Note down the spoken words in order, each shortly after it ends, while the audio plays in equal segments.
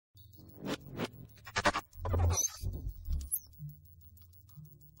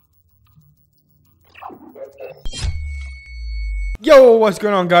Yo, what's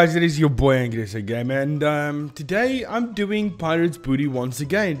going on, guys? It is your boy Angrysagamer, and today I'm doing Pirate's Booty once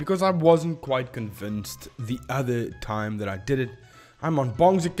again because I wasn't quite convinced the other time that I did it. I'm on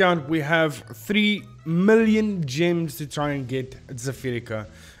Bong's account. We have 3 million gems to try and get Zafirika,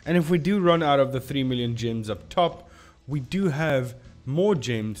 and if we do run out of the 3 million gems up top, we do have more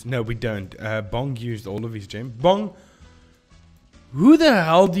gems. No, we don't. Bong used all of his gems. Bong, who the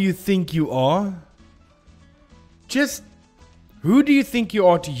hell do you think you are? Who do you think you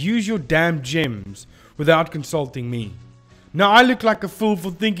are to use your damn gems without consulting me? Now I look like a fool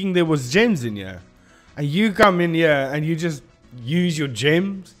for thinking there was gems in here. And you come in here and you just use your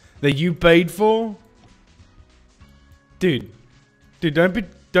gems that you paid for? Dude, don't be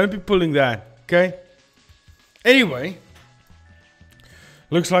pulling that, okay? Anyway,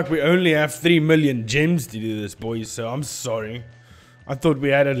 looks like we only have 3 million gems to do this, boys, so I'm sorry. I thought we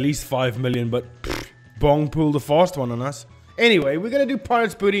had at least 5 million, but Bong pulled a fast one on us. Anyway, we're going to do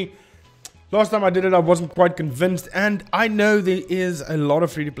Pirate's Booty. Last time I did it, I wasn't quite convinced. And I know there is a lot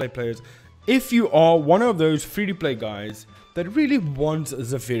of free-to-play players. If you are one of those free-to-play guys that really wants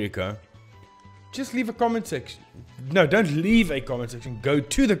Zafirika, just leave a comment section. No, don't leave a comment section. Go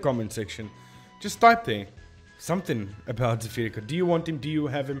to the comment section. Just type there something about Zafirika. Do you want him? Do you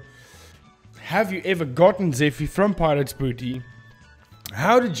have him? Have you ever gotten Zephy from Pirate's Booty?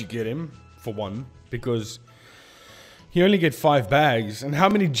 How did you get him, for one? Because you only get 5 bags, and how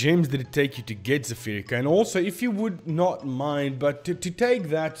many gems did it take you to get Zafirika? And also, if you would not mind, but to take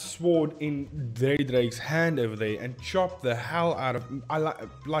that sword in Drake's hand over there and chop the hell out of,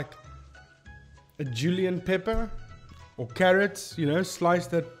 like a julienne pepper or carrots, you know, slice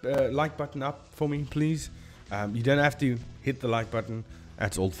that like button up for me, please. You don't have to hit the like button.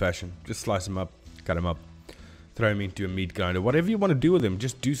 That's old-fashioned. Just slice them up, cut them up, throw them into a meat grinder, whatever you want to do with them.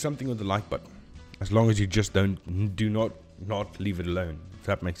 Just do something with the like button. As long as you just do not leave it alone, if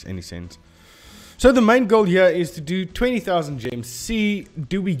that makes any sense. So the main goal here is to do 20,000 gems. See,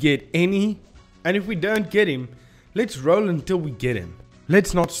 do we get any? And if we don't get him, let's roll until we get him.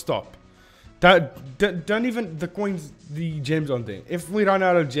 Let's not stop. Don't even, the gems aren't there. If we run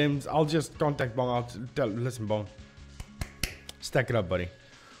out of gems, I'll just contact Bong. I'll tell, listen, Bong, stack it up, buddy.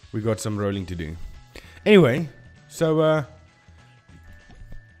 We got some rolling to do. Anyway, so,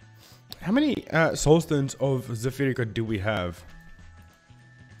 how many soulstones of Zafirika do we have?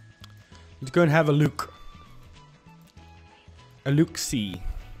 Let's go and have a look. A look-see.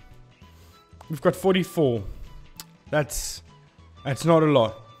 We've got 44. That's not a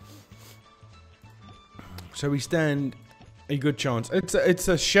lot. So we stand a good chance. It's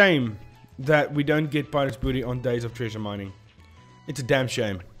a shame that we don't get Pirate's Booty on days of treasure mining. It's a damn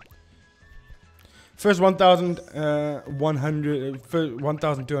shame. First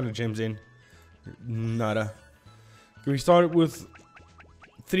 1,200 gems in. Nada. We started with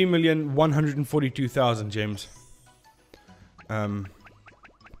 3,142,000 gems.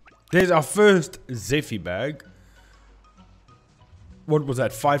 There's our first Zephy bag. What was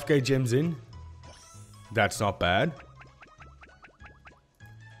that? 5k gems in. That's not bad.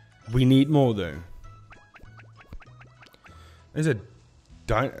 We need more though. There's a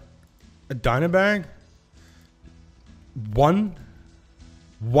Dynabag? One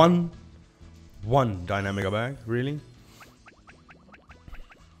dynamic bag, really?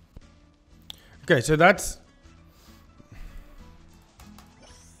 Okay, so that's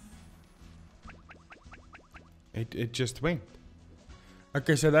it just went.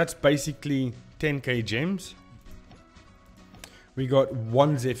 Okay, so that's basically 10k gems. We got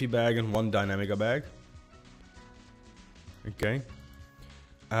 1 Zephy bag and 1 dynamic bag. Okay.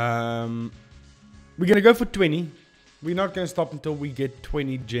 We're gonna go for 20. We're not gonna stop until we get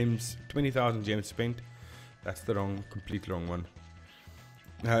 20 gems, 20,000 gems spent. That's the completely wrong one.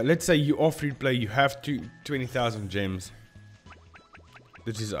 Let's say you are free to play, you have 20,000 gems.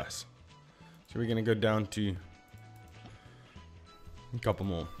 This is us. So we're gonna go down to a couple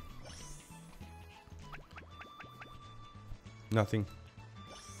more. Nothing.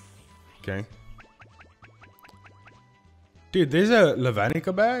 Okay. Dude, there's a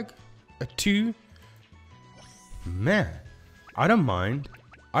Lavanica bag. A 2. Man, I don't mind.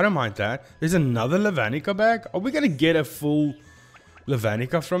 I don't mind that. There's another Lavanica bag. Are we gonna get a full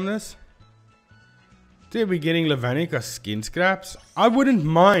Lavanica from this? Dude, we're getting Lavanica skin scraps. I wouldn't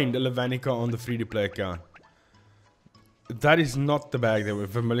mind a Lavanica on the free-to-play account. That is not the bag that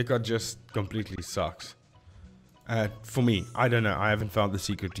Vermilica just completely sucks. For me, I don't know. I haven't found the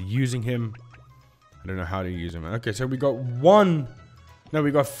secret to using him. I don't know how to use him. Okay, so we got 1. No,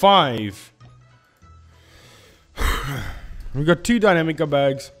 we got 5. We got 2 Dynamica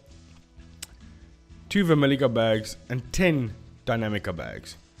bags, 2 Vermilica bags, and 10 Dynamica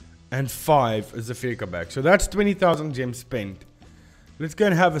bags. And 5 Zafirka bags. So that's 20,000 gems spent. Let's go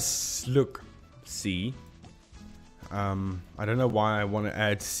and have a look. See. I don't know why I want to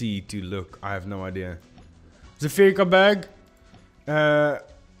add C to look. I have no idea. Zafirka bag.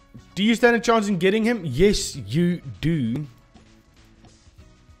 Do you stand a chance in getting him? Yes, you do.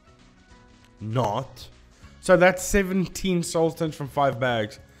 Not. So that's 17 soulstones from 5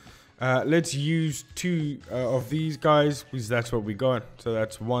 bags. Let's use 2 of these guys, because that's what we got. So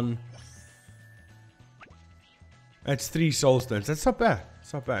that's 1. That's 3 soulstones. That's not bad.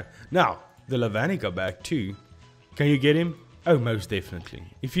 It's not bad. Now, the Lavanica bag too. Can you get him? Oh, most definitely.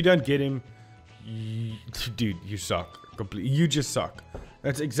 If you don't get him, dude, you suck. Completely. You just suck.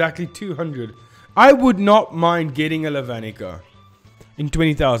 That's exactly 200. I would not mind getting a Lavanica in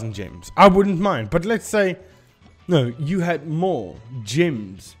 20,000 gems. I wouldn't mind. But let's say, no, you had more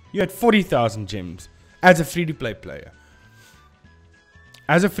gems. You had 40,000 gems as a free-to-play player.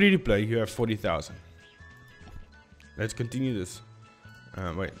 As a free-to-play, you have 40,000. Let's continue this.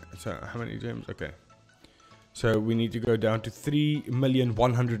 Wait, so how many gems? Okay. So we need to go down to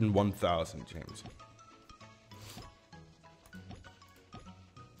 3,101,000 gems.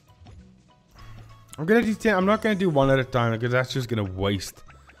 I'm gonna do 10. I'm not gonna do one at a time because that's just gonna waste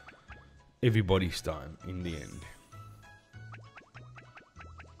everybody's time in the end.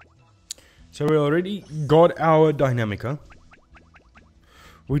 So we already got our Dynamica,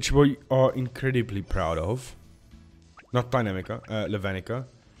 which we are incredibly proud of. Not Dynamica, Lavanica.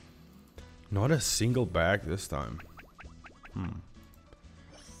 Not a single bag this time.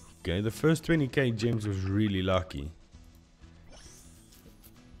 Okay, the first 20k gems was really lucky.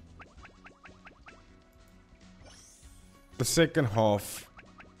 The second half,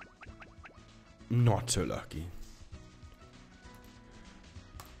 not so lucky.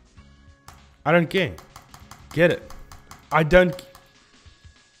 I don't care. Get it. I don't.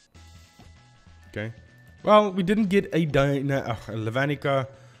 Okay. Well, we didn't get a Lavanica,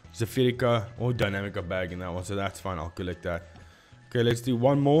 Zafirka, or Dynamica bag in that one, so that's fine. I'll collect that. Okay, let's do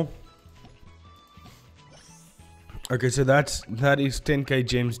one more. Okay, so that is 10k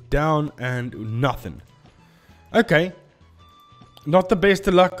gems down and nothing. Okay. Not the best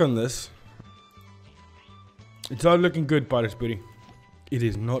of luck on this. It's not looking good, Pirates Booty. It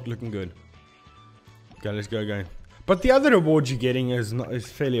is not looking good. Okay, let's go again. But the other rewards you're getting is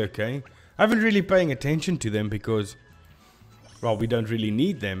fairly okay. I haven't really paying attention to them because, well, we don't really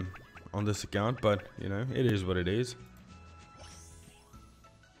need them on this account, but, you know, it is what it is.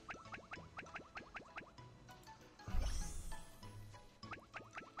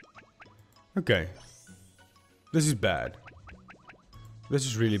 Okay. This is bad. This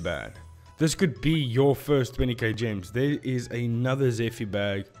is really bad. This could be your first 20k gems. There is another Zephy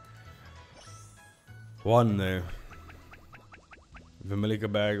bag. One there. Vermilica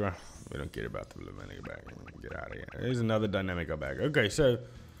bag. We don't care about the Vermilica bag. Get out of here. There's another Dynamica bag. Okay, so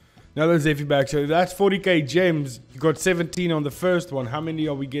another Zephy bag. So that's 40k gems. You got 17 on the first one. How many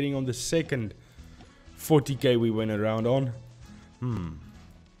are we getting on the second 40k we went around on?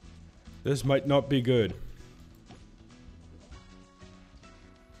 This might not be good.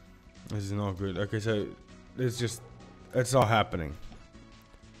 This is not good. Okay, so it's not happening.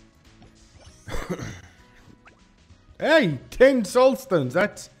 Hey, 10 soulstones.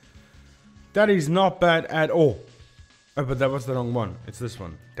 That is not bad at all. Oh, but that was the wrong one. It's this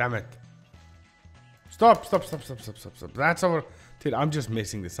one. Damn it. Stop. That's our... Dude, I'm just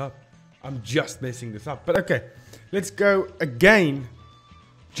messing this up. But okay. Let's go again.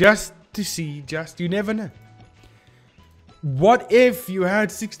 Just to see. You never know. What if you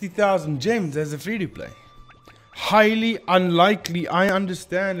had 60,000 gems as a free-to-play? Highly unlikely. I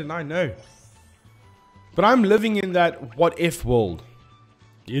understand and I know. But I'm living in that what-if world.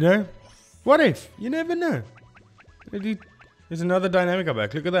 You know? What if? You never know. There's another Dynamica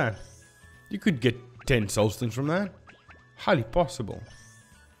bag. Look at that. You could get 10 soulstones from that. Highly possible.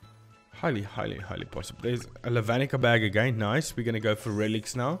 Highly possible. There's a Lavanica bag again. Nice. We're going to go for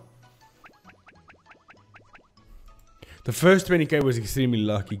relics now. The first 20k was extremely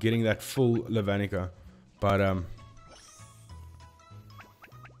lucky getting that full Lavanica. But,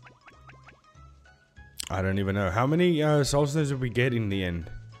 I don't even know. How many soulstones did we get in the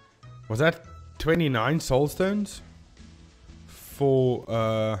end? Was that 29 soulstones? For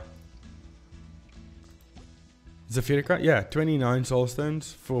Zafirka? Yeah, 29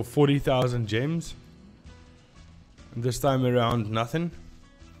 soulstones for 40,000 gems. And this time around, nothing.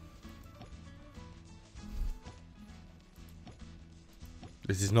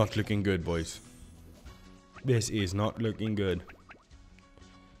 This is not looking good, boys. This is not looking good.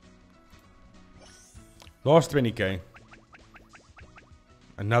 Last 20k.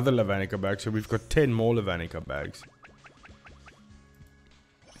 Another Lavanica bag. So we've got 10 more Lavanica bags.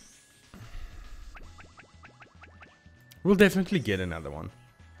 We'll definitely get another one.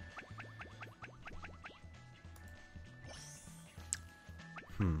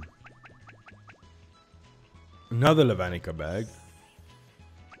 Another Lavanica bag.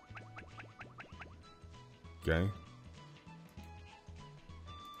 Okay.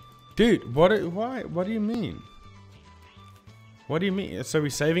 Dude, what do you mean? What do you mean? So we're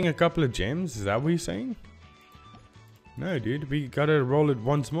saving a couple of gems? Is that what you're saying? No, dude. We gotta roll it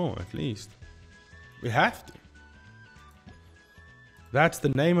once more, at least. We have to. That's the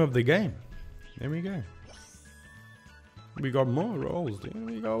name of the game. There we go. We got more rolls, dude.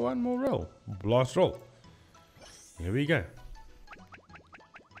 We got one more roll. Last roll. Here we go.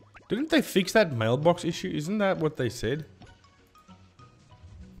 Didn't they fix that mailbox issue? Isn't that what they said?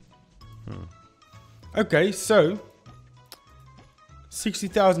 Okay, so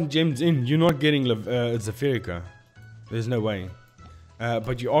 60,000 gems in. You're not getting Zafirica. There's no way.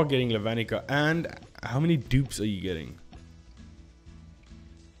 But you are getting Lavanica. And how many dupes are you getting?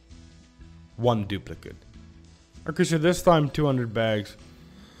 One duplicate. Okay, so this time 200 bags.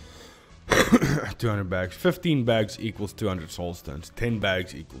 200 bags. 15 bags equals 200 soul stones. 10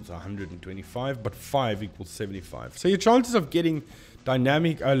 bags equals 125. But 5 equals 75. So your chances of getting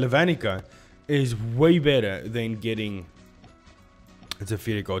dynamic Lavanica is way better than getting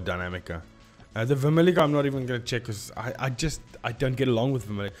Zafirica or Dynamica. The Vermilica I'm not even going to check because I don't get along with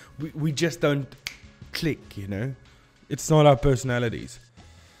Vermilica. We just don't click, you know. It's not our personalities.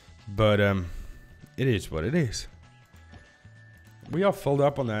 But it is what it is. We are filled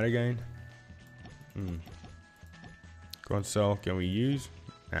up on that again. Can't sell. Can we use?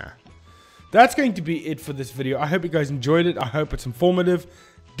 Nah. That's going to be it for this video. I hope you guys enjoyed it. I hope it's informative.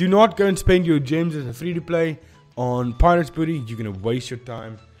 Do not go and spend your gems as a free-to-play on Pirates Booty. You're going to waste your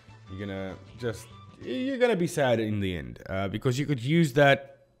time. You're going to be sad in the end. Because you could use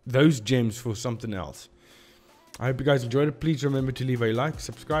those gems for something else. I hope you guys enjoyed it. Please remember to leave a like,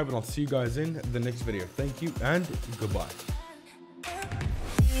 subscribe, and I'll see you guys in the next video. Thank you, and goodbye.